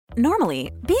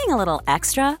Normally, being a little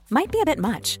extra might be a bit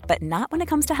much, but not when it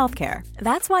comes to healthcare.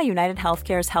 That's why United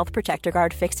Healthcare's Health Protector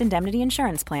Guard fixed indemnity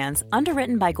insurance plans,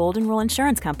 underwritten by Golden Rule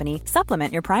Insurance Company,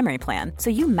 supplement your primary plan so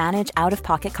you manage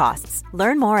out-of-pocket costs.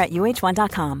 Learn more at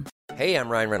uh1.com. Hey, I'm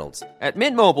Ryan Reynolds. At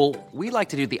Mint Mobile, we like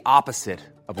to do the opposite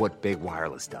of what Big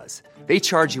Wireless does. They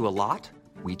charge you a lot,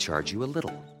 we charge you a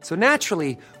little. So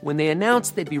naturally, when they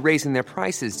announced they'd be raising their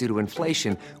prices due to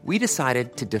inflation, we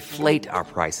decided to deflate our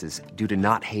prices due to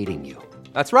not hating you.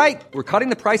 That's right. We're cutting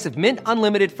the price of Mint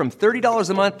Unlimited from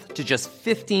 $30 a month to just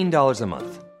 $15 a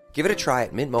month. Give it a try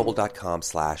at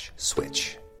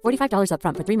mintmobile.com/switch. $45 up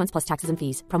front for 3 months plus taxes and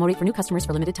fees. Promo rate for new customers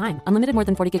for limited time. Unlimited more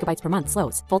than 40 gigabytes per month.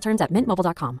 Slows full terms at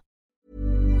mintmobile.com.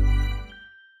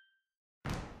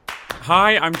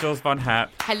 Hi, I'm Jules Von Hepp.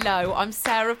 Hello, I'm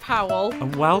Sarah Powell.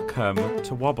 And welcome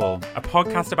to Wobble, a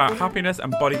podcast about happiness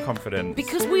and body confidence.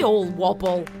 Because we all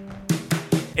wobble.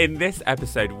 In this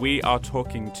episode, we are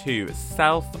talking to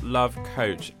self-love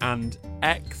coach and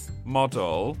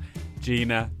ex-model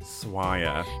Gina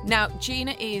Swire. Now,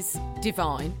 Gina is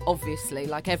divine, obviously,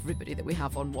 like everybody that we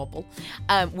have on Wobble.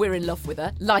 We're in love with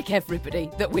her, like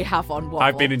everybody that we have on Wobble.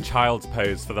 I've been in child's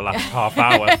pose for the last half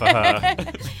hour for her.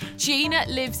 Gina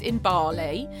lives in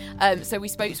Bali, so we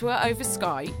spoke to her over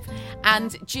Skype,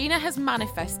 and Gina has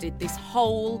manifested this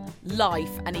whole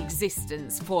life and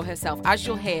existence for herself, as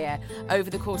you'll hear over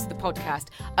the course of the podcast.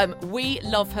 We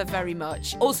love her very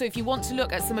much. Also, if you want to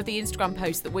look at some of the Instagram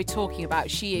posts that we're talking about,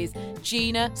 she is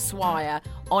Gina Swire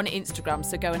on Instagram,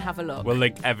 so go and have a look. We'll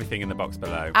link everything in the box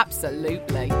below.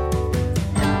 Absolutely.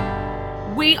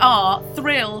 We are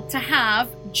thrilled to have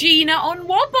Gina on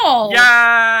Wobble. Yay!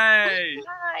 Hi.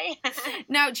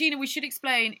 Now, Gina, we should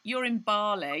explain, you're in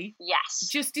Bali. Yes.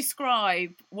 Just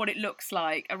describe what it looks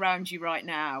like around you right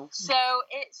now. So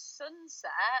it's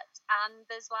sunset and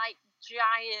there's like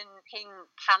giant pink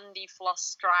candy floss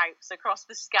stripes across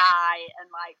the sky,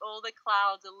 and like all the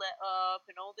clouds are lit up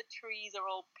and all the trees are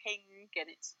all pink, and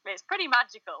it's pretty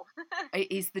magical.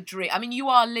 It is the dream. I mean, you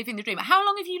are living the dream. How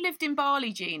long have you lived in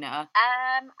Bali, Gina?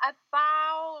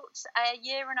 About a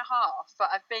year and a half, but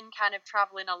I've been kind of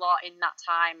travelling a lot in that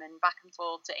time and back and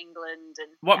forth to England.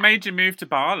 And What made you move to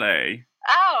Bali?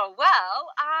 Oh,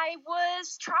 well, I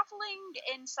was travelling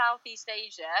in Southeast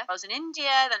Asia. I was in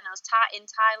India, then I was in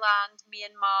Thailand,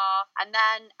 Myanmar, and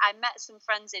then I met some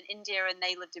friends in India and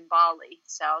they lived in Bali.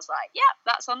 So I was like, yeah,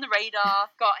 that's on the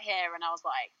radar. Got here and I was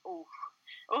like, oh,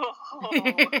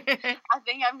 I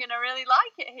think I'm going to really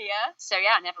like it here. So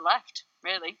yeah, I never left.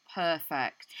 Really.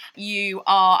 Perfect. You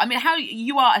are, I mean,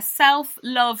 you are a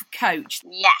self-love coach.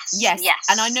 Yes.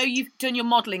 And I know you've done your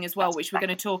modelling as well, which we're going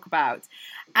to talk about.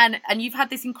 And you've had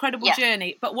this incredible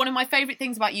journey. But one of my favourite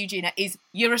things about you, Gina, is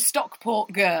you're a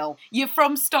Stockport girl. You're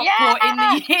from Stockport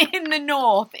in the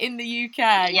north, in the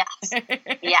UK.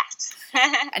 Yes.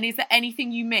 And is there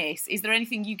anything you miss? Is there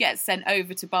anything you get sent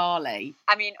over to Bali?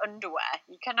 I mean, underwear.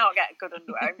 You cannot get good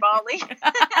underwear in Bali.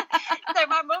 So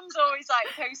my mum's always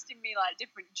like posting me like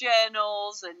different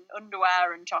journals and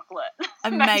underwear and chocolate.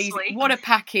 Amazing. Mostly. What a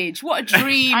package. What a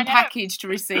dream package to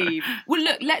receive. Well,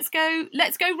 look, let's go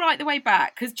right the way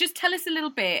back, because just tell us a little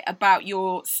bit about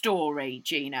your story,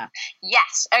 Gina.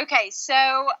 Yes. Okay. So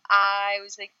I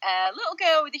was a little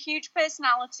girl with a huge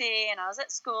personality, and I was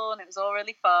at school and it was all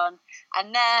really fun.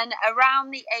 And then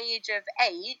around the age of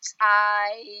 8,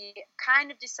 I kind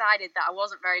of decided that I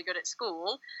wasn't very good at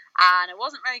school, and I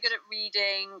wasn't very good at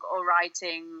reading or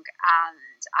writing,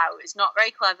 and I was not very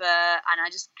clever, and I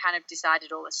just kind of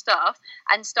decided all this stuff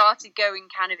and started going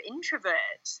kind of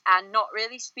introvert and not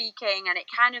really speaking, and it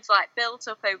kind of like built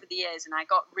up over the years, and I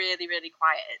got really, really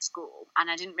quiet at school,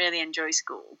 and I didn't really enjoy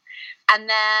school. And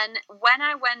then when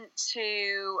I went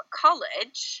to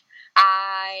college,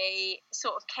 I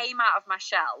sort of came out of my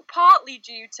shell, partly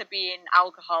due to being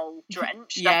alcohol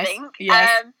drenched, I think.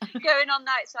 Yes. Going on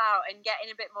nights out and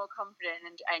getting a bit more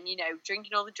confident and you know,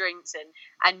 drinking all the drinks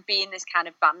and being this kind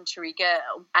of bantery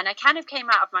girl. And I kind of came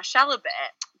out of my shell a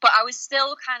bit, but I was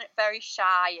still kind of very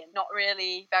shy and not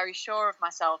really very sure of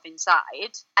myself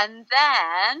inside. And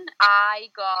then I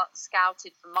got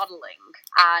scouted for modelling,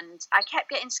 and I kept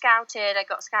getting scouted. I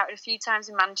got scouted a few times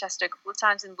in Manchester, a couple of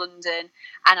times in London,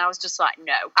 and I was just like,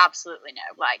 no, absolutely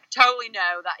no, like totally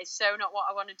no, that is so not what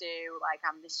I want to do. Like,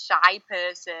 I'm this shy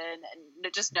person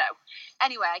and just no.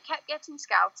 Anyway, I kept getting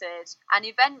scouted, and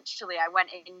eventually I went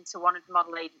into one of the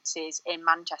model agencies in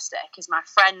Manchester because my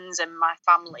friends and my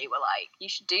family were like, you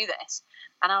should do this.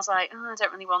 And I was like, I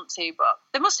don't really want to, but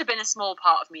there must have been a small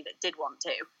part of me that did want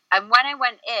to. And when I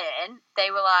went in,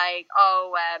 they were like,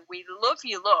 we love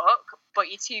your look, but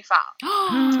you're too fat.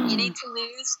 You need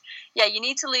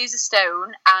to lose a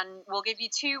stone, and we'll give you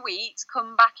 2 weeks.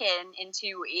 Come back in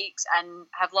 2 weeks and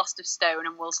have lost a stone,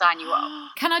 and we'll sign you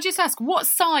up. Can I just ask, what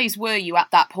size were you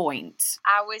at that point?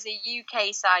 I was a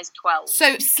UK size 12.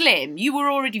 So slim. You were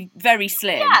already very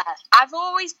slim. Yeah, I've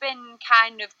always been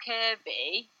kind of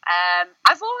curvy.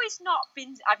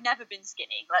 I've never been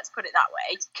skinny, let's put it that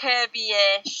way.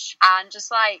 Curvy-ish and just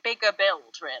like bigger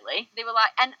build, really. They were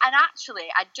like, and actually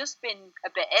I'd just been a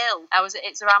bit ill.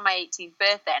 It's around my 18th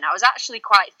birthday, and I was actually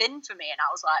quite thin for me, and I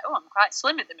was like, oh, I'm quite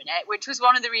slim at the minute, which was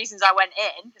one of the reasons I went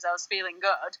in, because I was feeling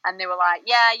good. And they were like,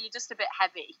 yeah, you're just a bit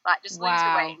heavy, like just lose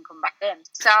the weight and come back in.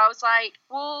 So I was like,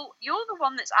 well, you're the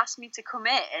one that's asked me to come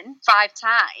in 5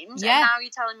 times, and now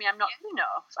you're telling me I'm not good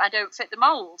enough, I don't fit the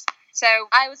mould. So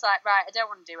I was like, right, I don't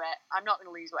want to do it. I'm not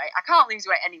going to lose weight. I can't lose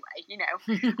weight anyway, you know.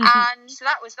 And so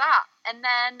that was that. And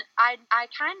then I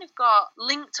kind of got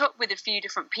linked up with a few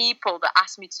different people that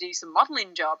asked me to do some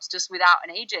modelling jobs just without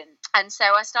an agent. And so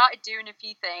I started doing a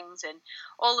few things, and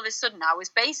all of a sudden I was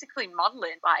basically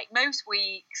modelling like most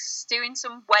weeks, doing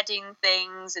some wedding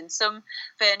things and some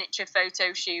furniture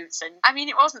photo shoots. And I mean,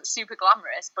 it wasn't super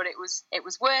glamorous, but it was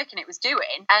work and it was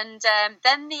doing. And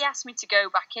then they asked me to go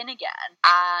back in again,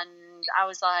 and I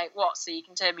was like, what, so you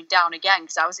can turn me down again?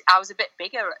 Because I was a bit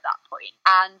bigger at that point.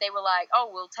 And they were like,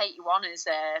 oh, we'll take you on as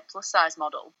a plus size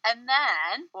model. And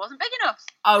then it wasn't big enough.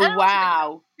 Oh,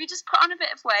 wow. We just put on a bit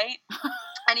of weight.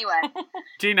 Anyway.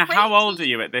 Gina, how old are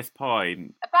you at this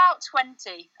point? About 20,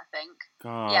 I think.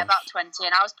 Gosh. Yeah, about 20.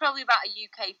 And I was probably about a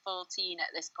UK 14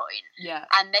 at this point. Yeah.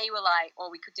 And they were like,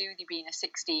 we could do with you being a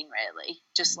 16, really.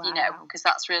 Just, you know, because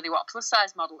that's really what a plus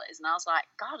size model is. And I was like,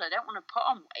 God, I don't want to put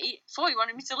on weight. Before you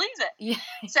wanted me to lose it. Yeah.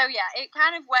 So, yeah, it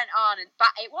kind of went on.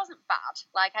 But it wasn't bad.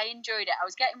 Like, I enjoyed it. I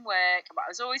was getting work, but I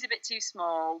was always a bit too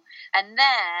small. And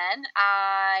then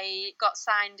I got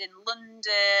signed in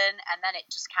London, and then it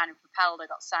just kind of propelled. I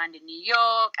got signed in New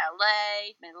York,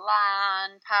 LA,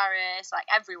 Milan, Paris, like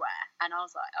everywhere. And I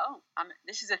was like, oh,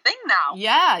 this is a thing now.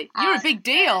 Yeah, you're a big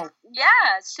deal.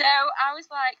 Yeah, so I was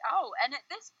like, oh, and at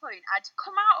this point, I'd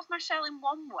come out of my shell in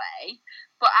one way,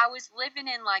 but I was living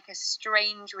in like a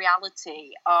strange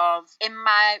reality of in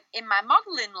my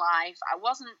modelling life, I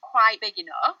wasn't quite big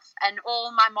enough, and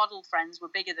all my model friends were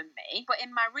bigger than me. But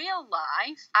in my real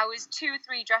life, I was 2 or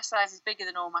 3 dress sizes bigger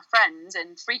than all my friends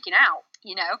and freaking out,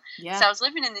 you know? Yeah. So I was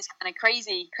living in this kind of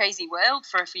crazy world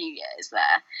for a few years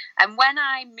there. And when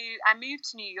I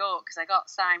moved to New York because I got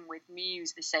signed with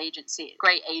Muse, this agency,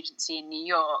 great agency in New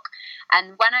York.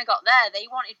 And when I got there, they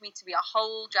wanted me to be a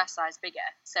whole dress size bigger,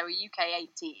 so a UK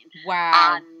 18.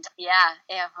 Wow. And yeah,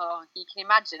 you can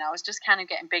imagine, I was just kind of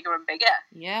getting bigger and bigger.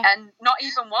 Yeah. And not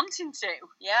even wanting to.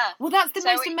 Yeah. Well, that's the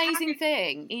most amazing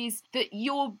thing, is that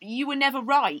you were never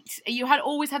right. You had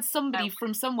always had somebody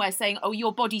from somewhere saying, oh,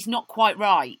 your body's not quite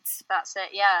right. That's it,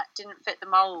 yeah. Didn't fit the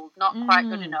mould, not quite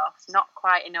good enough, not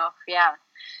quite enough, yeah.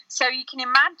 So you can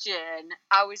imagine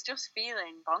I was just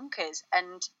feeling bonkers,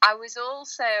 and I was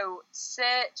also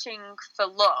searching for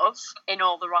love in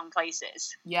all the wrong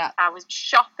places. Yeah. I was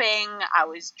shopping, I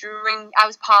was drinking, I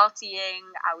was partying,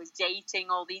 I was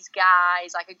dating all these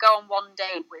guys. I could go on one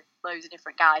date with loads of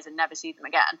different guys and never see them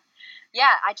again.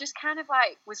 Yeah, I just kind of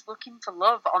like was looking for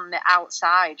love on the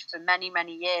outside for many,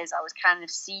 many years. I was kind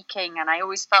of seeking, and I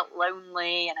always felt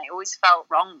lonely, and I always felt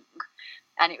wrong.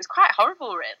 And it was quite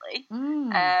horrible, really.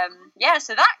 Yeah,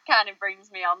 so that kind of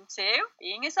brings me on to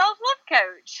being a self-love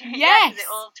coach. Yes. Yeah, 'cause it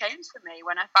all changed for me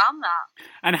when I found that.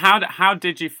 And how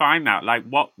did you find that? Like,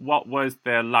 what was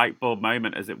the light bulb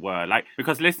moment, as it were? Like,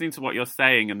 because listening to what you're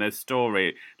saying and the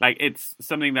story, like, it's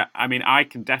something that, I mean, I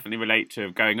can definitely relate to,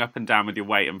 of going up and down with your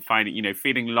weight and finding, you know,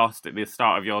 feeling lost at the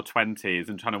start of your 20s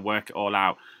and trying to work it all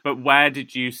out. But where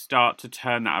did you start to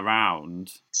turn that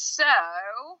around? So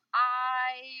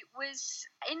I was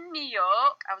in New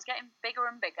York. I was getting bigger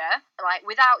and bigger, like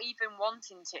without even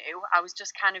wanting to. I was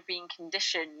just kind of being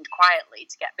conditioned quietly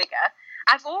to get bigger.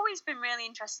 I've always been really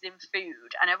interested in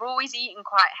food, and I've always eaten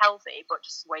quite healthy, but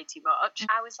just way too much.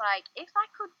 I was like, if I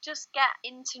could just get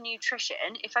into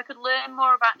nutrition, if I could learn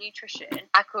more about nutrition,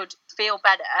 I could feel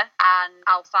better and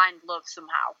I'll find love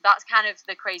somehow. That's kind of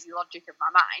the crazy logic of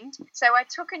my mind. So I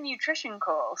took a nutrition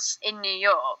course in New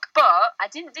York, but I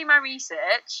didn't do my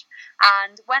research.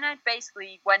 And when I'd basically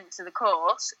actually went to the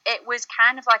course, it was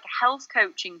kind of like a health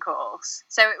coaching course.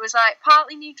 So it was like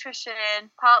partly nutrition,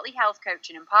 partly health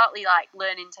coaching, and partly like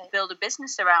learning to build a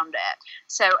business around it.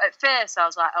 So at first I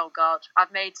was like, oh God,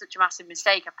 I've made such a massive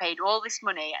mistake. I've paid all this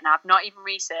money and I've not even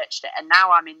researched it. And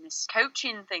now I'm in this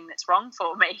coaching thing that's wrong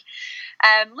for me.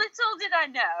 Little did I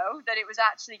know that it was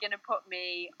actually going to put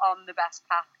me on the best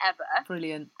path ever.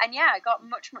 Brilliant. And yeah, I got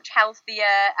much, much healthier,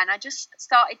 and I just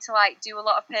started to like do a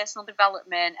lot of personal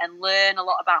development and learn a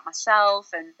lot about myself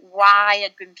and why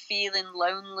I'd been feeling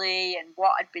lonely and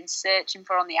what I'd been searching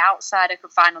for on the outside I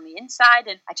could find on the inside.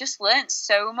 And I just learned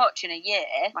so much in a year.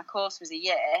 My course was a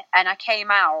year, and I came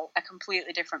out a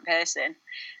completely different person.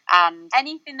 And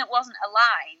anything that wasn't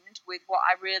aligned with what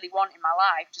I really want in my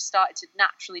life just started to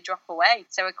naturally drop away.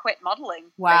 So I quit modelling,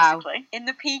 basically. In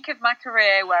the peak of my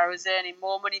career, where I was earning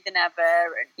more money than ever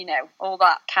and, you know, all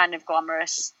that kind of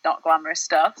glamorous, not glamorous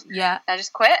stuff. Yeah. I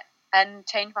just quit and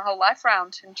changed my whole life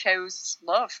around and chose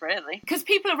love, really. Because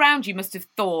people around you must have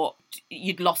thought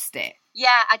you'd lost it.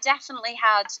 Yeah, I definitely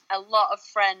had a lot of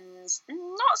friends,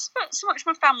 not so much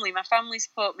my family. My family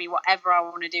support me whatever I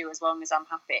want to do as long as I'm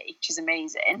happy, which is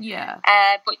amazing. Yeah.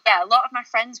 But yeah, a lot of my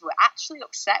friends were actually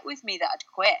upset with me that I'd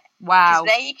quit. Wow.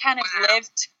 Because they kind of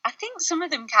lived, I think some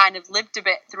of them kind of lived a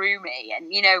bit through me.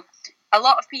 And, you know, a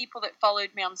lot of people that followed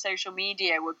me on social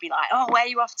media would be like, oh, where are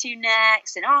you off to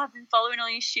next? And, oh, I've been following all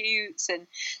your shoots. And,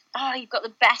 oh, you've got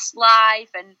the best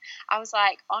life. And I was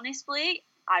like, honestly,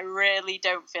 I really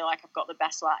don't feel like I've got the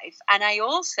best life. And I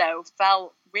also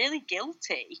felt really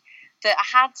guilty that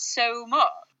I had so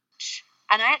much.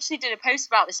 And I actually did a post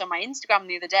about this on my Instagram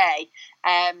the other day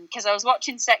because I was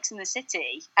watching Sex and the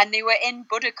City, and they were in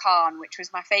Budokan, which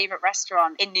was my favourite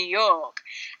restaurant in New York.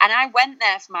 And I went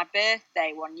there for my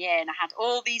birthday one year, and I had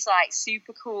all these like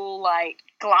super cool, like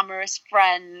glamorous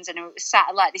friends, and it was sat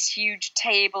at like this huge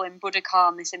table in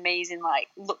Budokan, this amazing like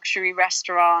luxury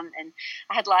restaurant. And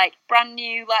I had like brand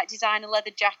new like designer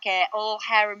leather jacket, all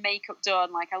hair and makeup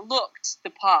done. Like I looked the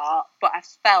part, but I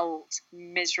felt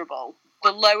miserable.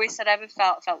 The lowest I'd ever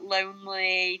felt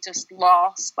lonely, just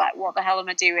lost, like what the hell am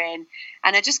I doing?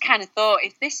 And I just kind of thought,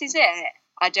 if this is it,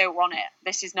 I don't want it.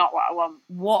 This is not what I want.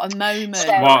 What a moment.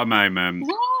 What a moment.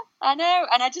 Yeah, I know.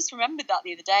 And I just remembered that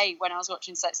the other day when I was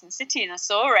watching Sex and the City, and I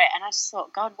saw it, and I just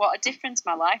thought, God, what a difference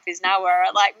my life is now, where I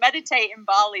like meditate in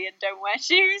Bali and don't wear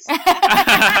shoes.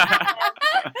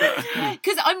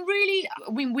 Because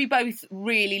we both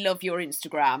really love your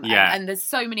Instagram. Yeah. And there's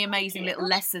so many amazing little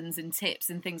lessons and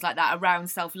tips and things like that around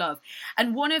self-love.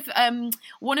 And one of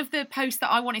the posts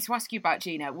that I wanted to ask you about,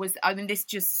 Gina, was, I mean, this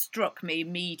just struck me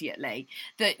immediately,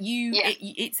 that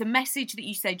it's a message that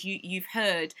you said you've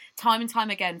heard time and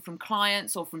time again from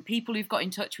clients or from people who've got in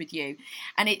touch with you.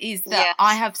 And it is that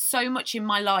I have so much in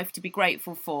my life to be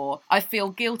grateful for. I feel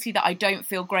guilty that I don't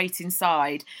feel great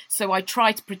inside. So I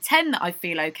try to pretend that I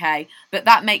feel okay, but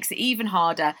that makes it even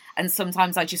harder. And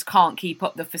sometimes I just can't keep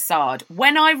up the facade.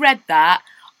 When I read that,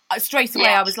 straight away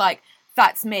I was like,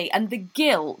 that's me. And the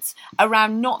guilt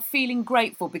around not feeling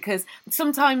grateful, because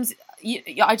sometimes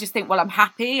I just think, well, I'm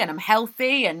happy and I'm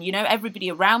healthy, and, you know, everybody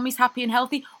around me's happy and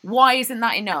healthy. Why isn't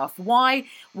that enough? Why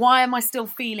am I still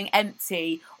feeling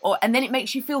empty? And then it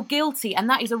makes you feel guilty, and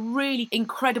that is a really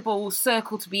incredible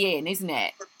circle to be in, isn't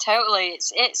it? Totally.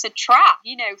 It's a trap,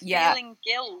 you know, feeling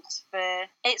guilt for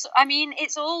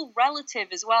it's all relative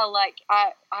as well. Like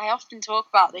I often talk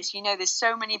about this, you know, there's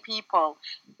so many people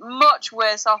much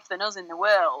worse off than us in the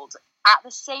world. At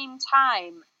the same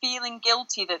time, feeling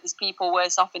guilty that there's people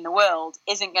worse off in the world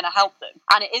isn't going to help them,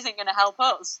 and it isn't going to help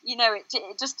us. You know, it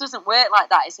just doesn't work like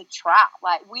that. It's a trap.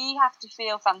 Like, we have to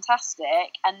feel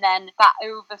fantastic, and then that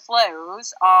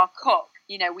overflows our cup.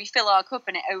 You know, we fill our cup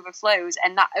and it overflows,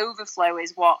 and that overflow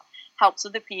is what helps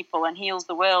other people and heals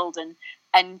the world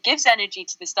and gives energy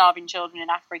to the starving children in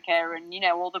Africa and, you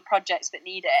know, all the projects that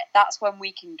need it. That's when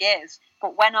we can give.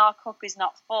 But when our cup is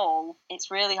not full,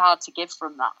 it's really hard to give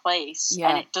from that place,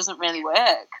 and it doesn't really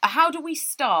work. How do we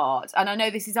start? And I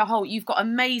know this is you've got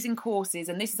amazing courses,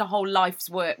 and this is a whole life's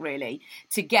work, really,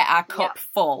 to get our cup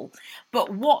full.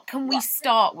 But what can we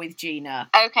start with, Gina?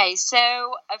 Okay,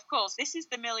 so, of course, this is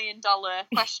the $1 million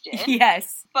question.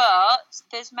 Yes. But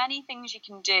there's many things you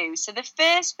can do. So the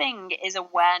first thing is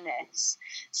awareness.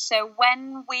 So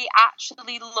when we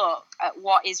actually look at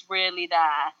what is really there,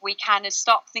 we kind of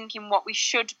stop thinking what we we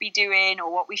should be doing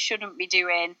or what we shouldn't be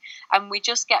doing. And we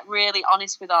just get really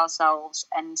honest with ourselves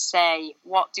and say,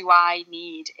 what do I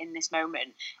need in this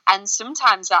moment? And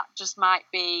sometimes that just might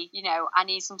be, you know, I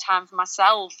need some time for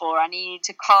myself, or I need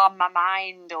to calm my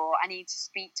mind, or I need to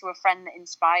speak to a friend that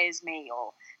inspires me,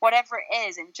 or whatever it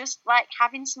is. And just like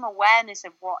having some awareness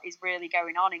of what is really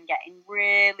going on and getting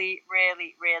really,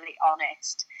 really, really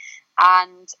honest.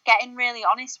 And getting really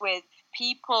honest with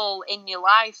people in your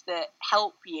life that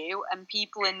help you and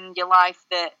people in your life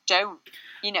that don't,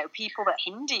 you know, people that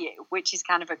hinder you, which is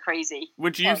kind of a crazy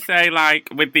Would you say, like,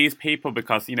 with these people,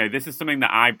 because, you know, this is something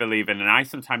that I believe in and I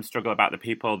sometimes struggle about the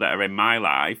people that are in my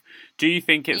life, do you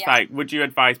think it's like, would you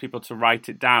advise people to write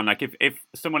it down? Like, if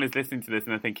someone is listening to this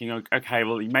and they're thinking, okay,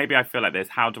 well, maybe I feel like this,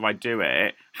 how do I do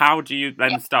it? How do you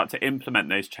then start to implement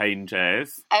those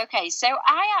changes? Okay, so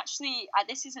I actually,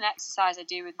 this is an exercise I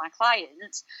do with my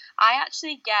clients. I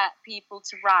actually get people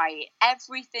to write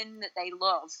everything that they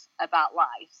love about life.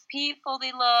 People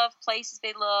they love, places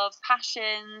they love,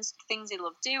 passions, things they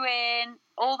love doing,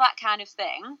 all that kind of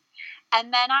thing.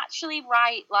 And then actually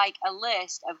write like a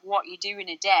list of what you do in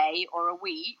a day or a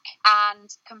week and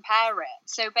compare it.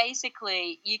 So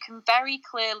basically you can very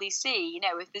clearly see, you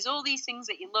know, if there's all these things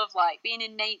that you love, like being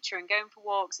in nature and going for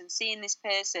walks and seeing this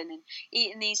person and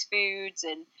eating these foods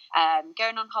and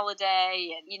going on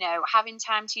holiday and, you know, having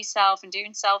time to yourself and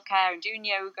doing self-care and doing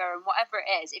yoga and whatever it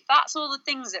is, if that's all the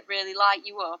things that really light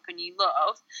you up and you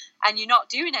love, and you're not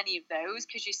doing any of those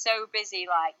because you're so busy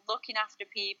like looking after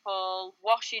people,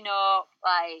 washing up,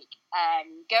 like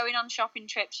going on shopping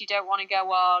trips you don't want to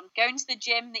go on, going to the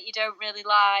gym that you don't really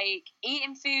like,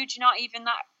 eating food you're not even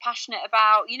that passionate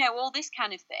about, you know, all this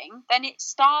kind of thing, then it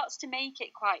starts to make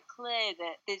it quite clear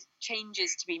that there's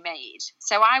changes to be made.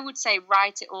 So I would say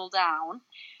write it all down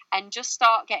and just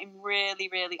start getting really,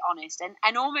 really honest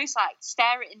and almost like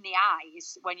stare it in the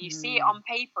eyes when you see it on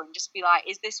paper and just be like,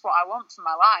 is this what I want for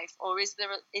my life? Or is there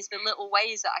little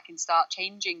ways that I can start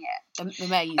changing it?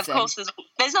 Amazing. Of course,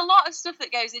 there's a lot of stuff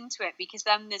that goes into it, because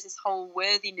then there's this whole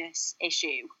worthiness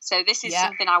issue. So this is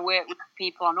something I work with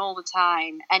people on all the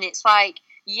time. And it's like,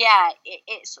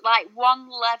 it's like one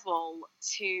level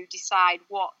to decide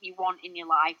what you want in your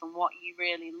life and what you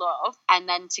really love, and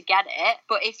then to get it.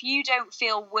 But if you don't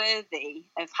feel worthy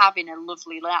of having a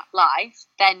lovely life,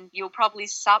 then you'll probably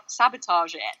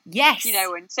sabotage it. Yes. You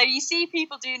know, and so you see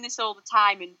people doing this all the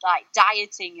time, and like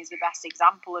dieting is the best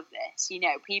example of this. You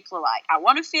know, people are like, I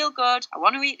want to feel good, I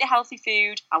want to eat the healthy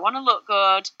food, I want to look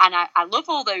good, and I love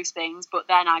all those things, but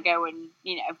then I go and,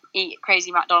 you know, eat at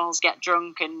crazy McDonald's, get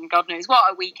drunk, and God knows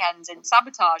what at weekends, and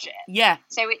sabotage it. Yeah.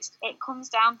 So it comes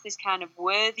down to this kind of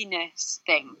worthiness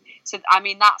thing. So I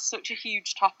mean, that's such a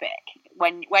huge topic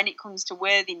when it comes to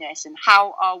worthiness and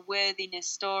how our worthiness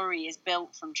story is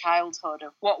built from childhood,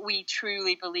 of what we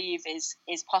truly believe is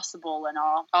possible, and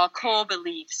our core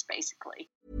beliefs, basically.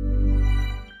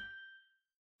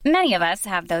 Many of us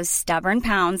have those stubborn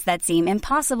pounds that seem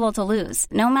impossible to lose,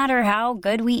 no matter how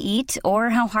good we eat or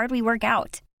how hard we work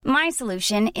out. My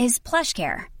solution is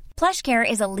PlushCare. PlushCare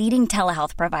is a leading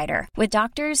telehealth provider with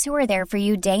doctors who are there for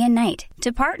you day and night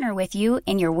to partner with you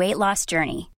in your weight loss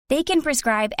journey. They can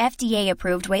prescribe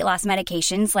FDA-approved weight loss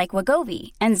medications like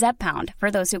Wegovy and Zepbound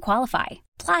for those who qualify.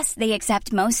 Plus, they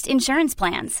accept most insurance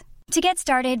plans. To get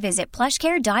started, visit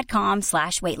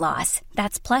plushcare.com/weightloss.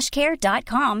 That's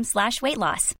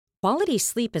plushcare.com/weightloss. Quality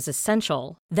sleep is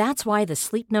essential. That's why the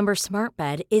Sleep Number Smart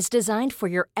Bed is designed for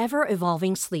your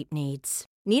ever-evolving sleep needs.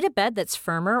 Need a bed that's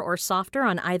firmer or softer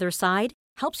on either side?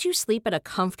 Helps you sleep at a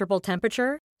comfortable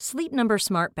temperature? Sleep Number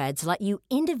Smart Beds let you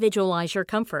individualize your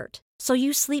comfort, so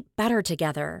you sleep better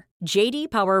together. J.D.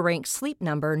 Power ranks Sleep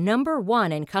Number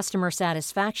 #1 in customer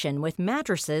satisfaction with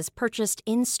mattresses purchased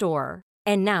in-store.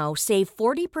 And now, save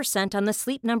 40% on the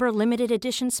Sleep Number Limited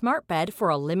Edition Smart Bed for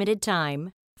a limited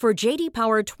time. For J.D.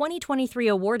 Power 2023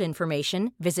 award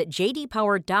information, visit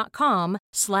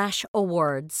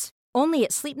jdpower.com/awards. Only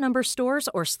at Sleep Number stores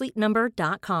or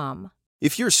sleepnumber.com.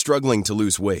 If you're struggling to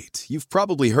lose weight, you've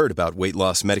probably heard about weight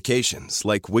loss medications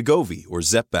like Wegovy or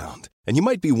Zepbound, and you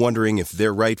might be wondering if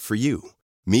they're right for you.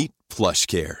 Meet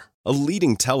PlushCare, a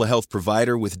leading telehealth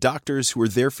provider with doctors who are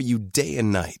there for you day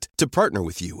and night to partner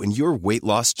with you in your weight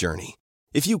loss journey.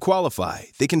 If you qualify,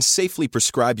 they can safely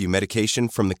prescribe you medication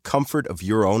from the comfort of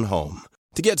your own home.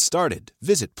 To get started,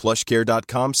 visit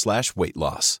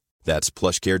plushcare.com/weightloss. That's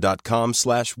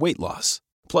plushcare.com/weightloss.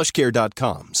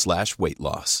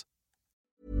 plushcare.com/weightloss.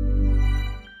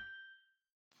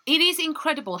 It is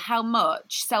incredible how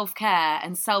much self-care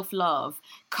and self-love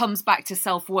comes back to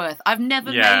self-worth. I've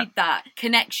never made that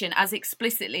connection as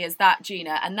explicitly as that,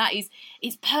 Gina, and that is,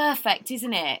 it's perfect,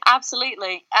 isn't it?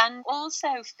 Absolutely. And also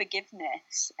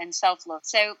forgiveness and self-love.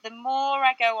 So the more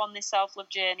I go on this self-love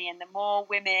journey and the more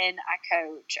women I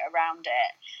coach around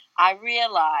it, I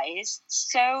realise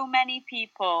so many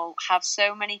people have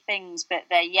so many things that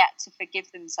they're yet to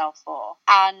forgive themselves for.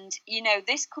 And, you know,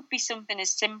 this could be something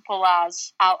as simple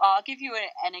as, I'll give you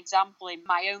an example in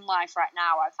my own life right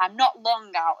now. I'm not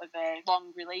long out of a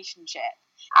long relationship.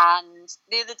 And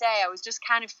the other day I was just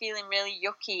kind of feeling really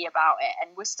yucky about it,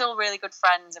 and we're still really good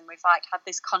friends and we've like had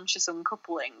this conscious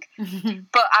uncoupling.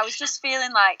 But I was just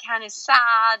feeling like kind of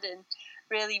sad and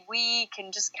really weak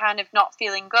and just kind of not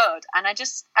feeling good, and I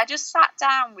just sat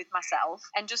down with myself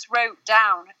and just wrote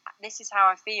down, this is how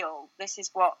I feel, this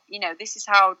is what, you know, this is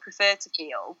how I would prefer to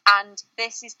feel, and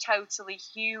this is totally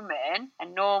human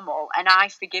and normal, and I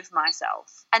forgive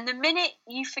myself. And the minute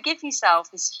you forgive yourself,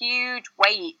 this huge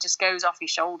weight just goes off your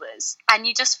shoulders and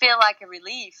you just feel like a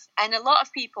relief. And a lot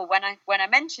of people, when I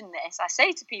mention this, I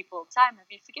say to people all the time, have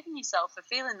you forgiven yourself for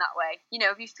feeling that way? You know,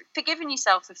 have you forgiven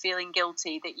yourself for feeling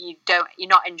guilty that you're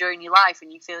not enjoying your life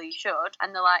and you feel you should?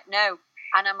 And they're like, no.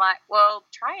 And I'm like, well,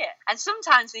 try it. And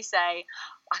sometimes they say,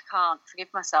 I can't forgive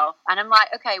myself. And I'm like,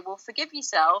 okay, well, forgive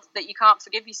yourself that you can't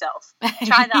forgive yourself.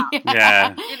 Try that.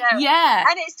 Yeah. You know? Yeah.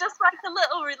 And it's just like a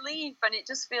little relief, and it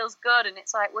just feels good. And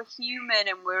it's like, we're human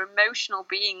and we're emotional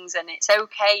beings, and it's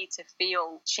okay to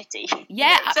feel shitty.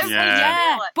 Yeah. It's okay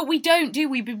Yeah. But we don't, do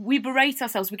we? We berate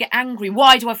ourselves. We get angry.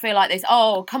 Why do I feel like this?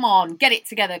 Oh, come on, get it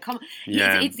together. Come on.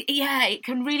 Yeah. It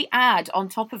can really add on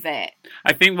top of it.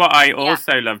 I think what I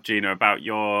also love, Gina, about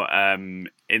your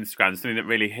Instagram, something that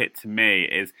really hit to me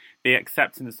is the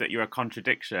acceptance that you're a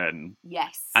contradiction.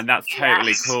 Yes. And that's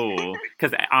totally cool,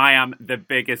 because I am the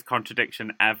biggest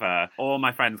contradiction ever. All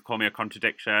my friends call me a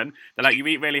contradiction. They're like, you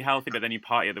eat really healthy, but then you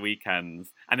party at the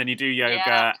weekends, and then you do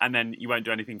yoga, and then you won't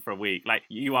do anything for a week. Like,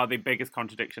 you are the biggest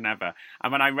contradiction ever.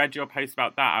 And when I read your post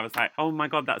about that, I was like, oh my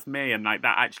God, that's me. And like,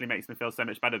 that actually makes me feel so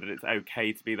much better that it's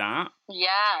okay to be that. Yeah.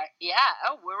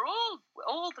 Oh, we're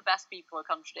all the best people are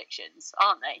contradictions,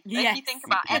 aren't they? Yes. If you think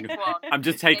about anyone. I'm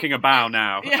just taking a bow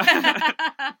now.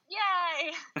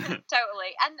 Yay!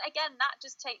 Totally. And again, that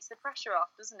just takes the pressure off,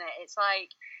 doesn't it? It's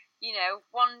like, you know,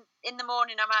 in the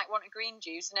morning I might want a green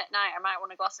juice, and at night I might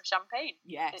want a glass of champagne.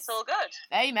 Yes. It's all good.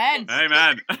 Amen.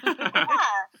 Amen.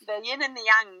 Yeah. The yin and the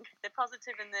yang, the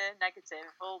positive and the negative,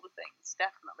 all the things,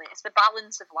 definitely. It's the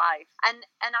balance of life. And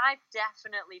I've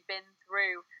definitely been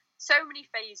through so many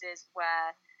phases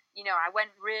where, you know, I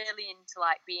went really into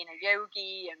like being a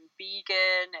yogi and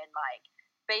vegan and like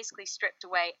basically stripped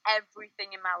away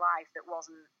everything in my life that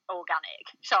wasn't organic,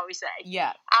 shall we say.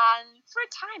 Yeah. And for a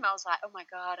time I was like, oh my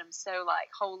God, I'm so like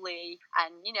holy,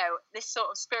 and you know, this sort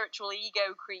of spiritual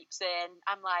ego creeps in.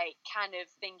 I'm like kind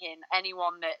of thinking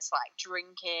anyone that's like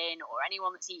drinking or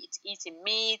anyone that's eating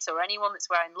meat or anyone that's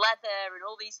wearing leather and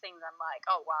all these things, I'm like,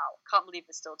 oh wow, can't believe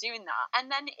they're still doing that. And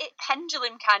then it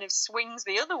pendulum kind of swings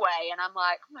the other way, and I'm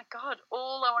like, oh my God,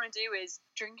 all I want to do is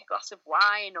drink a glass of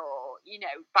wine or, you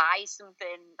know, buy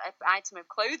something, an item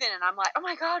of clothing, and I'm like, oh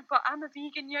my God, but I'm a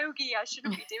vegan yogi, I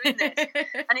shouldn't be doing this.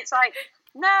 And it's like,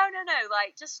 no,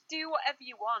 like, just do whatever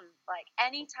you want. Like,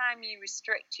 anytime you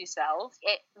restrict yourself,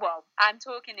 I'm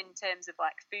talking in terms of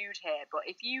like food here, but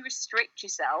if you restrict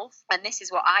yourself, and this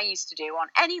is what I used to do on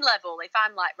any level, if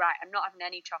I'm like, right, I'm not having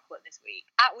any chocolate this week,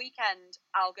 at weekend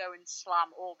I'll go and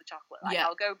slam all the chocolate, like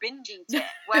I'll go binge eat it.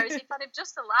 Whereas if I'd have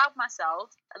just allowed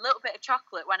myself a little bit of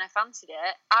chocolate when I fancied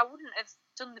it, I wouldn't have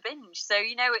done the binge. So,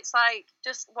 you know, it's like,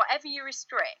 just whatever you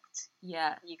restrict,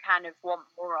 you kind of want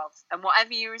more of, and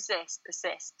whatever you resist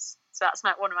persists. So that's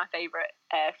one of my favourite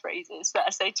phrases that I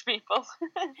say to people.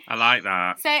 I like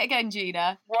that. Say it again,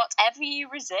 Gina. Whatever you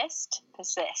resist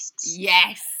persists.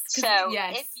 Yes. So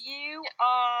if you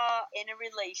are in a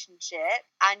relationship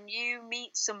and you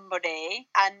meet somebody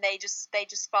and they just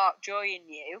spark joy in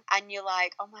you, and you're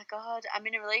like, oh my God, I'm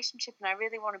in a relationship and I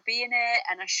really want to be in it,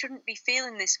 and I shouldn't be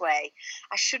feeling this way.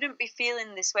 I shouldn't be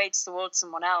feeling this way towards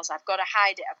someone else. I've got to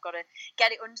hide it. I've got to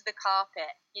get it under the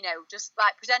carpet. You know, just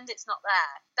like pretend it's not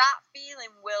there. That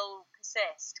feeling will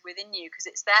persist within you because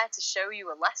it's there to show you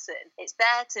a lesson. It's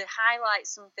there to highlight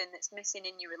something that's missing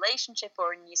in your relationship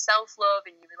or in your self-love,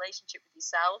 in your relationship with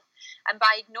yourself. And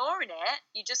by ignoring it,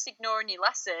 you're just ignoring your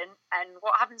lesson. And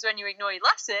what happens when you ignore your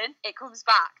lesson? It comes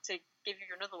back to give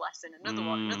you another lesson, another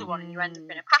one, and you end up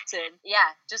in a pattern.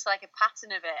 Yeah, just like a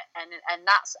pattern of it. And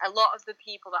that's a lot of the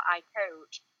people that I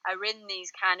coach are in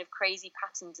these kind of crazy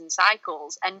patterns and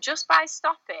cycles. And just by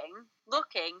stopping,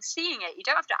 looking, seeing it, you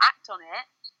don't have to act on it.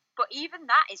 But even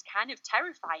that is kind of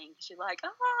terrifying because you're like,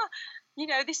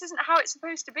 this isn't how it's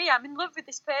supposed to be. I'm in love with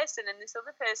this person and this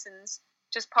other person's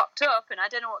just popped up and I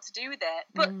don't know what to do with it.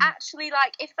 But actually,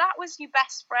 like, if that was your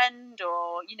best friend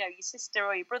or, your sister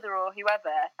or your brother or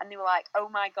whoever, and they were like, oh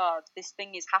my God, this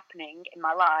thing is happening in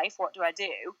my life, what do I do?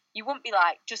 You wouldn't be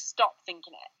like, just stop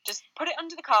thinking it. Just put it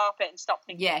under the carpet and stop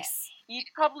thinking it. You'd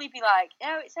probably be like,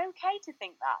 no, it's okay to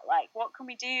think that. Like, what can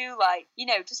we do? Like,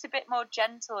 just a bit more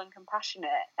gentle and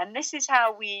compassionate. And this is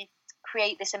how we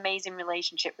create this amazing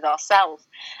relationship with ourselves.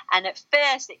 And at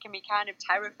first it can be kind of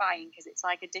terrifying because it's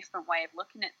like a different way of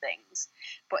looking at things,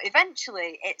 but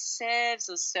eventually it serves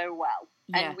us so well,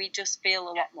 and we just feel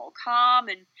a lot more calm.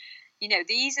 And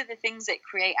these are the things that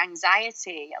create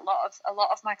anxiety. A lot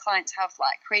of my clients have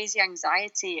like crazy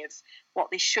anxiety of what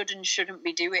they should and shouldn't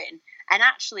be doing. And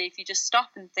actually, if you just stop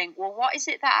and think, well, what is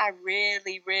it that I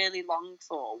really, really long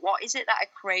for? What is it that I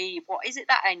crave? What is it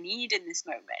that I need in this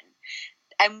moment?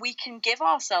 And we can give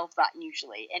ourselves that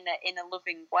usually in a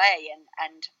loving way,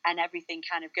 and everything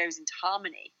kind of goes into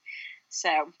harmony.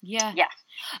 So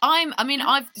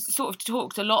I've sort of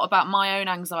talked a lot about my own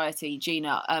anxiety,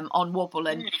 Gina, on Wobble,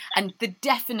 and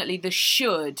definitely the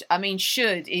should. I mean,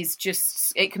 should is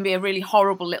just, it can be a really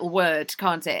horrible little word,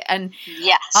 can't it? And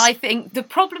I think the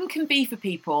problem can be for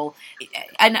people,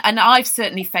 and I've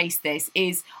certainly faced this,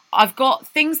 is I've got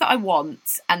things that I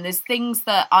want, and there's things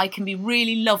that I can be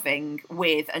really loving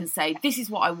with and say, this is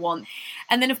what I want.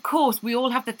 And then, of course, we all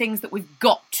have the things that we've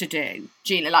got to do,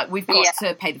 Gina. Like, we've got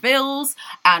to pay the bills,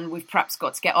 and we've perhaps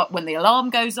got to get up when the alarm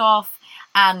goes off,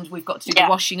 and we've got to do the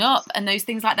washing up and those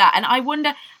things like that. And I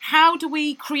wonder, how do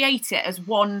we create it as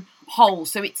one whole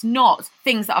so it's not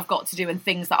things that I've got to do and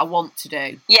things that I want to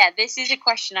do? Yeah, this is a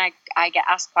question I get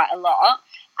asked quite a lot.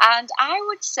 And I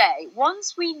would say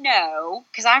once we know,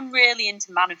 because I'm really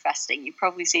into manifesting, you've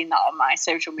probably seen that on my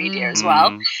social media as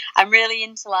well. I'm really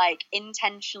into like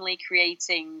intentionally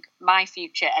creating my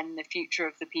future and the future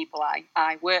of the people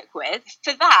I work with.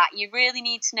 For that, you really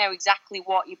need to know exactly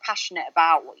what you're passionate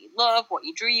about, what you love, what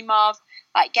you dream of,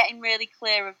 like getting really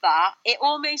clear of that. It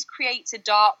almost creates a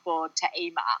dartboard to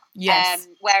aim at. Yes.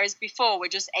 Whereas before we're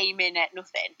just aiming at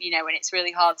nothing, and it's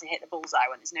really hard to hit the bullseye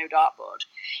when there's no dartboard.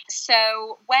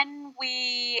 So when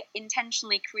we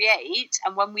intentionally create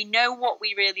and when we know what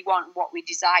we really want and what we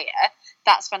desire,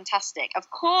 that's fantastic. Of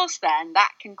course, then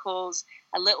that can cause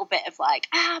a little bit of like,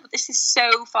 but this is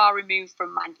so far removed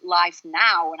from my life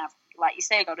now, and I've, like you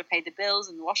say, got to pay the bills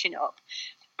and washing up.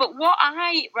 But what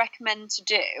I recommend to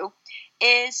do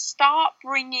is start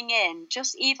bringing in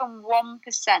just even 1%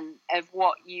 of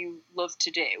what you love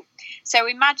to do. So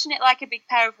imagine it like a big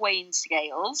pair of weighing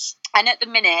scales. And at the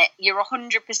minute, you're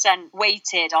 100%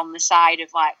 weighted on the side of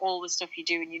like all the stuff you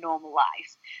do in your normal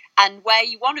life. And where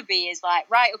you want to be is like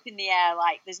right up in the air,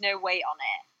 like there's no weight on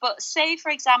it. But say,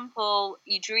 for example,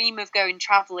 you dream of going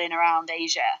traveling around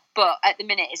Asia, but at the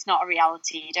minute it's not a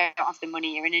reality. You don't have the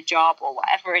money, you're in a job or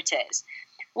whatever it is.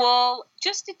 Well,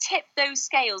 just to tip those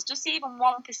scales, just even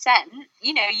 1%,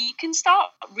 you can start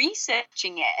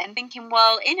researching it and thinking,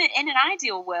 well, in an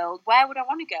ideal world, where would I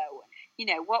want to go?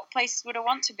 What places would I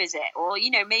want to visit? Or,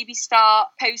 maybe start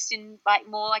posting like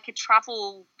more like a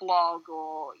travel blog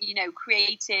or,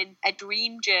 creating a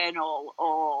dream journal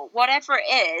or whatever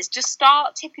it is. Just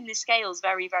start tipping the scales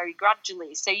very, very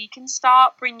gradually so you can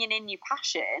start bringing in your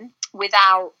passion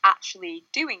without actually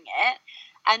doing it.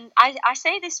 And I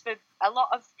say this for a lot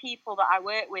of people that I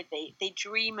work with, they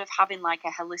dream of having like a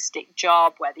holistic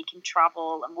job where they can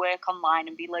travel and work online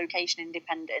and be location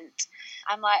independent.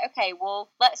 I'm like, okay, well,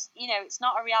 let's, it's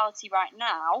not a reality right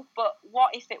now, but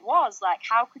what if it was? Like,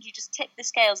 how could you just tip the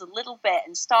scales a little bit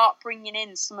and start bringing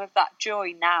in some of that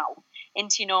joy now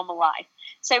into your normal life?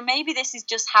 So maybe this is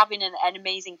just having an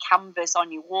amazing canvas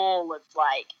on your wall of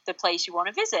like the place you want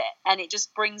to visit, and it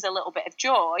just brings a little bit of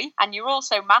joy, and you're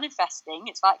also manifesting.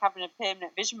 It's like having a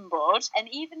permanent vision board. And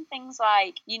even things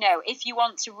like, if you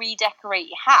want to redecorate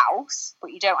your house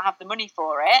but you don't have the money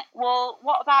for it, well,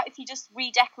 what about if you just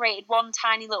redecorated one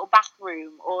tiny little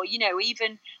bathroom? Or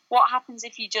even what happens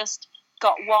if you just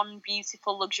got one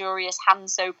beautiful, luxurious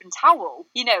hand soap and towel?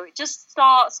 It just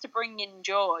starts to bring in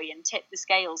joy and tip the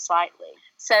scales slightly.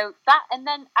 So that, and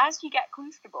then as you get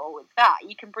comfortable with that,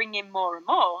 you can bring in more and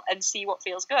more and see what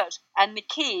feels good. And the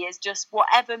key is just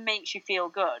whatever makes you feel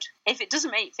good. If it doesn't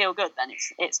make you feel good, then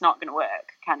it's not going to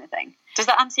work, kind of thing. Does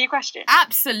that answer your question?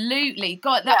 Absolutely.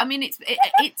 God, that, I mean, it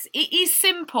is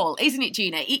simple, isn't it,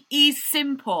 Gina? It is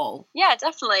simple. Yeah,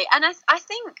 definitely. And I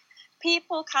think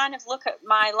people kind of look at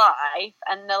my life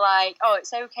and they're like, oh,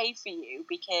 it's okay for you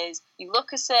because you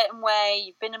look a certain way,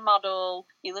 you've been a model,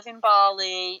 you live in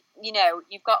Bali,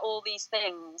 you've got all these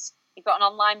things. you've got an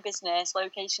online business,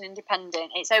 location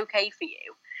independent, it's okay for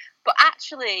you. But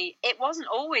actually, it wasn't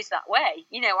always that way.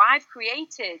 You know, I've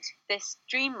created this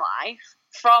dream life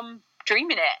from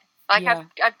dreaming it. Like,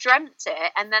 I've dreamt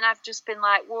it, and then I've just been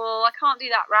like, well, I can't do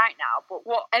that right now, but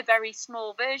what a very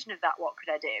small version of that, what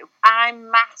could I do? I'm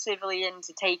massively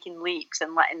into taking leaps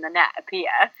and letting the net appear.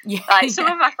 Like, some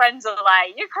of my friends are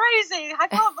like, you're crazy, I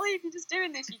can't believe you're just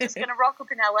doing this, you're just going to rock up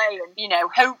in LA and, you know,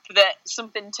 hope that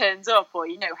something turns up, or,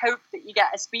 you know, hope that you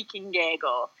get a speaking gig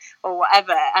or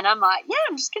whatever. And I'm like, yeah,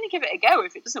 I'm just going to give it a go.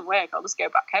 If it doesn't work, I'll just go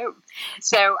back home.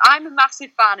 So I'm a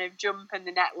massive fan of jump and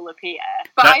the net will appear.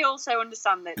 But I also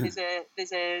understand that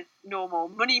there's a normal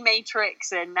money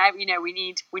matrix, and you know, we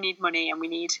need money and we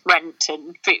need rent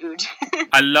and food.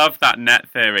 I love that net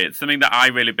theory. It's something that I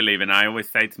really believe in. I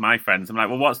always say to my friends, I'm like,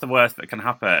 well, what's the worst that can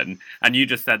happen? And you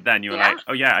just said then, you were like,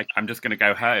 oh yeah, I'm just going to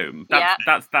go home.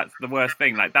 That's the worst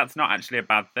thing. Like, that's not actually a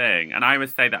bad thing. And I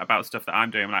always say that about stuff that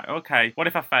I'm doing. I'm like, okay, what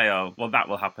if I fail? Well, that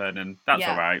will happen, and that's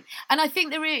all right. And I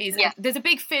think there's a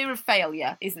big fear of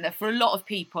failure, isn't there, for a lot of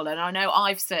people, and I know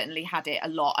I've certainly had it a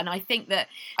lot. And I think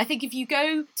if you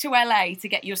go to LA to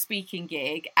get your speaking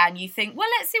gig and you think, well,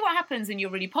 let's see what happens, and you're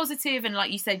really positive, and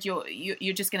like you said,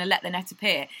 you're just going to let the net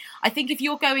appear. I think if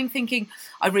you're going thinking,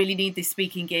 I really need this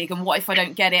speaking gig, and what if I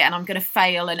don't get it, and I'm going to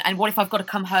fail, and what if I've got to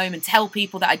come home and tell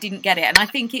people that I didn't get it? And I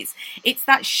think it's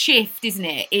that shift, isn't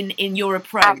it, in your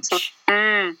approach?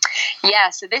 Yeah,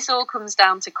 so this all comes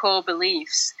down to core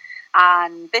beliefs.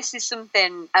 And this is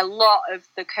something a lot of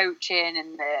the coaching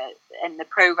and the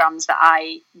programs that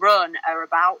I run are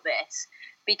about this.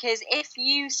 Because if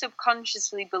you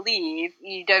subconsciously believe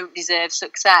you don't deserve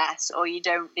success, or you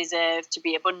don't deserve to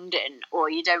be abundant, or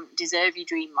you don't deserve your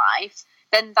dream life,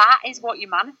 then that is what you're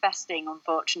manifesting,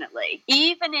 unfortunately.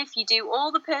 Even if you do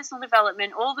all the personal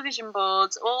development, all the vision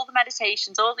boards, all the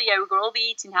meditations, all the yoga, all the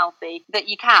eating healthy that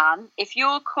you can, if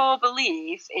your core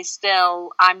belief is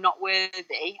still, I'm not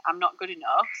worthy, I'm not good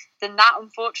enough, then that,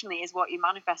 unfortunately, is what you're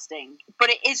manifesting. But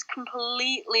it is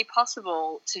completely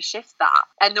possible to shift that.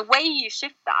 And the way you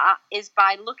shift that is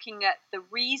by looking at the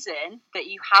reason that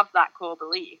you have that core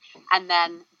belief, and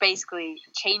then basically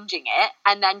changing it,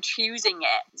 and then choosing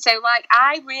it. So, like,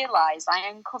 I realised,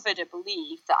 I uncovered a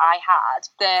belief that I had,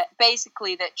 that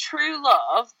basically that true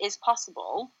love is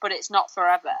possible, but it's not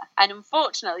forever. And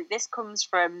unfortunately, this comes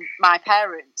from my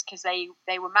parents, because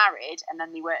they were married and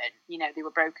then they weren't, you know, they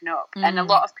were broken up. And a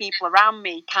lot of people around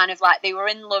me kind of like, they were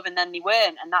in love and then they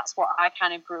weren't. And that's what I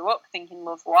kind of grew up thinking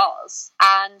love was.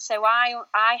 And so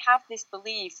I have this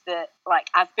belief that, like,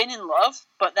 I've been in love,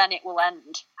 but then it will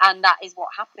end. And that is what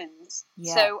happens.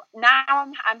 Yeah. So now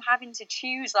I'm having to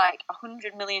choose like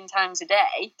 100 million times a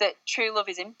day that true love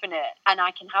is infinite, and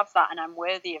I can have that, and I'm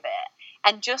worthy of it.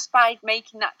 And just by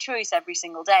making that choice every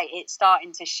single day, it's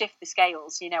starting to shift the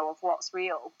scales, you know, of what's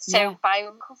real. So by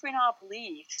uncovering our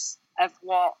beliefs of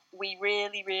what we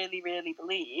really, really, really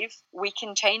believe, we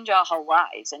can change our whole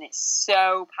lives, and it's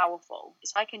so powerful.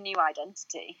 It's like a new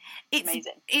identity. It's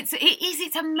amazing.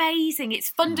 It's amazing. It's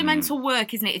fundamental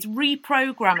work, isn't it? It's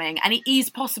reprogramming, and it is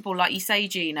possible, like you say,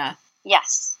 Gina.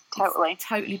 Yes. Totally. It's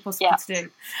totally possible to do.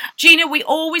 Gina, we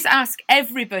always ask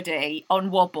everybody on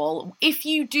Wobble, if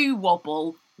you do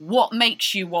wobble, what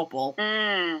makes you wobble?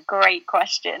 Great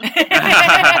question.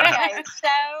 Okay, so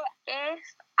if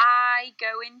I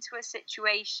go into a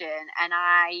situation and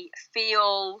I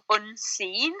feel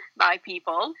unseen by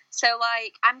people, so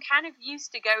like I'm kind of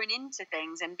used to going into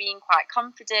things and being quite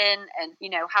confident and,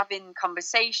 you know, having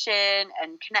conversation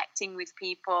and connecting with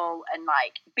people and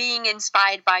like being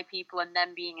inspired by people and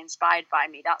them being inspired by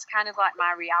me. That's kind of like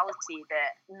my reality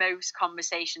that most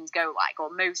conversations go like, or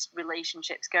most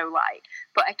relationships go like.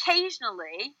 But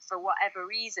occasionally, for whatever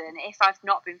reason, if I've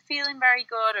not been feeling very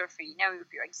good, or if, you know,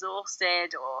 if you're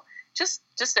exhausted, or just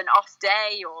an off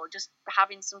day, or just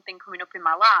having something coming up in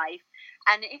my life,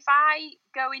 and if I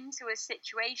go into a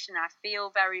situation I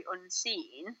feel very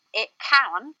unseen, it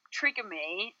can trigger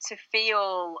me to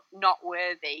feel not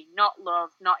worthy, not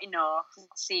loved, not enough,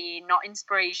 not seen, not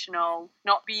inspirational,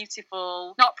 not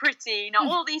beautiful, not pretty, not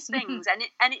all these things.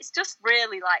 And it's just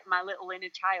really like my little inner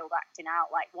child acting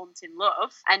out, like wanting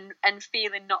love and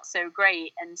feeling not so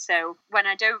great. And so when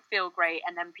I don't feel great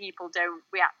and then people don't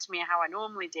react to me how I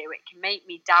normally do, it can make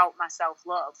me doubt my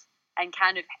self-love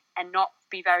and not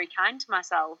be very kind to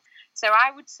myself. So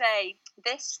I would say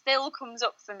this still comes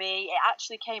up for me. It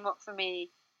actually came up for me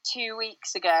 2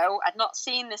 weeks ago. I'd not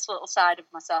seen this little side of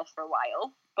myself for a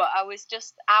while, but I was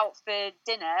just out for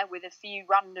dinner with a few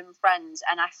random friends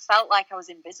and I felt like I was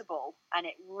invisible, and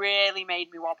it really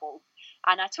made me wobble.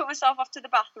 And I took myself off to the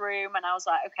bathroom and I was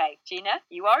like, okay, Gina,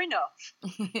 you are enough.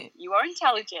 You are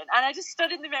intelligent. And I just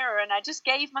stood in the mirror and I just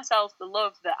gave myself the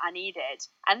love that I needed.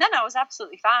 And then I was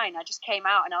absolutely fine. I just came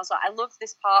out and I was like, I love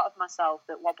this part of myself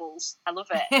that wobbles. I love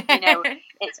it. You know,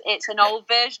 it's an old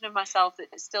version of myself that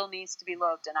still needs to be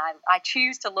loved. And I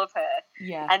choose to love her.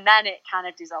 Yeah. And then it kind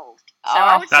of dissolved. So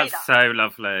I would say that's so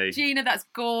lovely. Gina, that's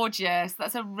gorgeous.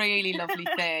 That's a really lovely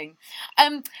thing.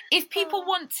 If people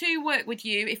want to work with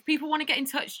you, if people want to get in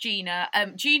touch, Gina,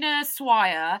 Gina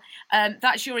Swire,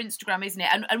 that's your Instagram, isn't it?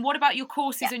 And what about your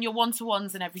courses and your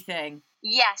one-to-ones and everything?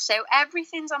 Yeah, so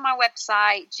everything's on my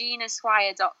website,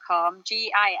 ginaswire.com,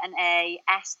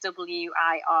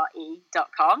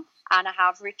 GINASWIRE.com. And I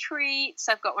have retreats.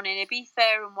 I've got one in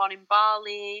Ibiza and one in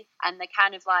Bali. And they're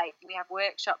kind of like, we have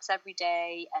workshops every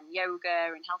day and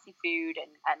yoga and healthy food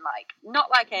and like, not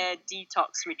like a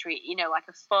detox retreat, you know, like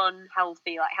a fun,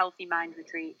 healthy mind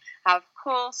retreat. I have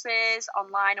courses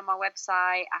online on my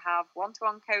website. I have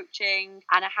one-to-one coaching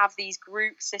and I have these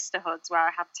group sisterhoods where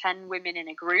I have 10 women in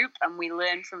a group and we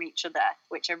learn from each other,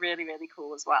 which are really, really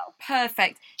cool as well.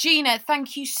 Perfect. Gina,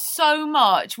 thank you so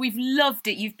much. We've loved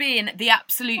it. You've been the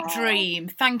absolute dream.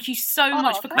 Thank you so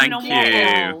much for coming on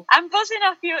Wobble. I'm buzzing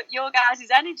off your guys'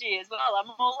 energy as well.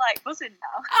 I'm all like buzzing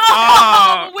now.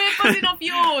 Oh, we're buzzing off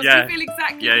yours. Yeah. We feel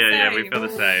exactly the same. Yeah, we feel the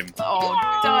same. Oh,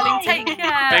 darling, take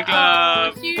care. Big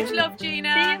love. Huge love,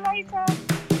 Gina. See you later.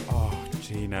 Oh,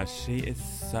 Gina, she is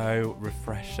so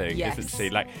refreshing, Yes. isn't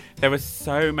she? Like, there were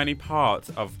so many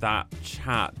parts of that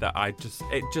chat that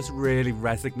it just really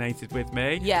resonated with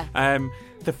me. Yeah.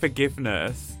 The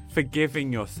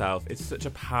forgiving yourself is such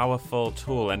a powerful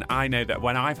tool, and I know that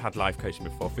when I've had life coaching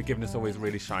before, forgiveness always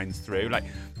really shines through. Like,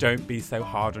 don't be so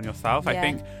hard on yourself. Yeah. I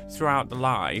think throughout the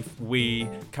life we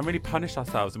can really punish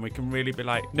ourselves, and we can really be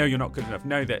like, no, you're not good enough,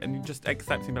 no, that, and you just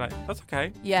accept and be like, that's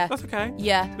okay. Yeah, that's okay.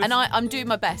 Yeah, and I'm doing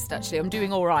my best, actually. I'm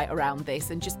doing all right around this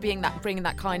and just bringing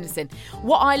that kindness in.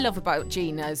 What I love about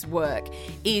Gina's work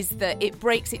is that it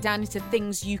breaks it down into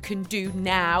things you can do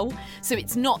now. So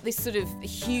it's not this sort of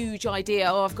huge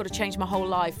idea, oh, I've got to change my whole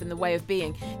life and the way of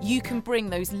being. You can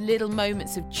bring those little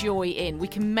moments of joy in. We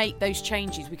can make those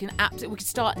changes. We can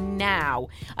start now,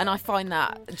 and I find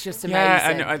that just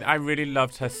amazing. Yeah, and I really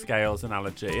loved her scales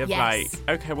analogy of Yes.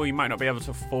 like, okay, well, you might not be able to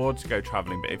afford to go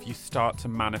travelling, but if you start to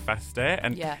manifest it,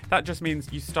 and that just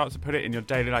means you start to put it in your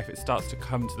daily life, it starts to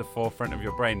come to the forefront of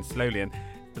your brain slowly, and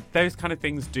those kind of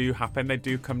things do happen, they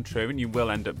do come true, and you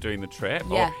will end up doing the trip.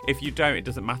 Yeah. Or if you don't, it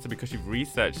doesn't matter because you've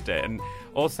researched it. And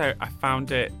also, I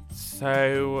found it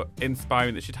so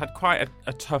inspiring that she'd had quite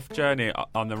a tough journey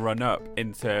on the run up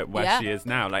into where she is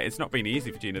now. Like, it's not been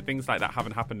easy for Gina. Things like that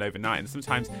haven't happened overnight. And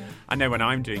sometimes I know when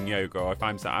I'm doing yoga or if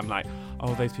I'm like,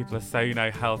 oh, those people are so,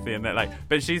 healthy, and they're like,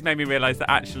 but she's made me realise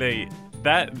that actually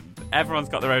everyone's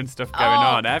got their own stuff going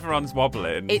on. Everyone's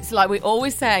wobbling. It's like we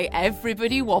always say,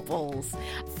 everybody wobbles.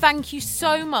 Thank you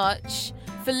so much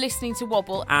for listening to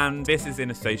Wobble. And this is in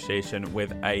association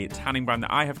with a tanning brand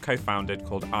that I have co-founded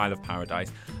called Isle of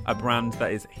Paradise, a brand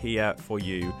that is here for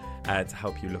you to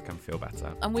help you look and feel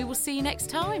better. And we will see you next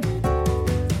time.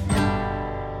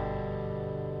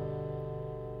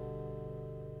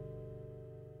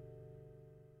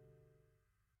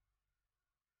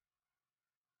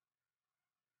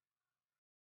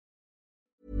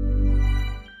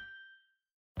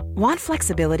 Want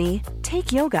flexibility?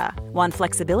 Take yoga. Want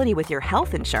flexibility with your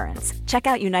health insurance? Check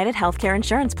out United Healthcare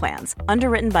Insurance Plans.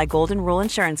 Underwritten by Golden Rule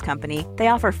Insurance Company, they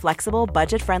offer flexible,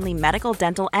 budget-friendly medical,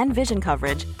 dental, and vision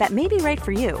coverage that may be right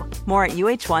for you. More at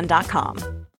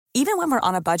uh1.com. Even when we're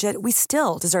on a budget, we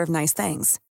still deserve nice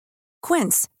things.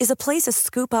 Quince is a place to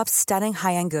scoop up stunning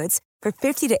high-end goods for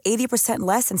 50 to 80%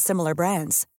 less than similar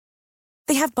brands.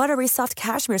 They have buttery soft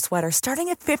cashmere sweaters starting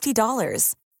at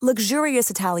 $50,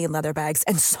 luxurious Italian leather bags,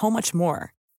 and so much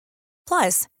more.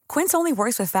 Plus, Quince only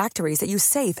works with factories that use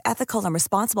safe, ethical, and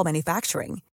responsible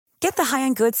manufacturing. Get the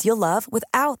high-end goods you'll love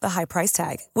without the high price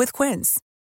tag with Quince.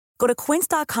 Go to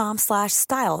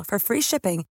quince.com/style for free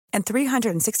shipping and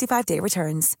 365-day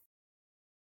returns.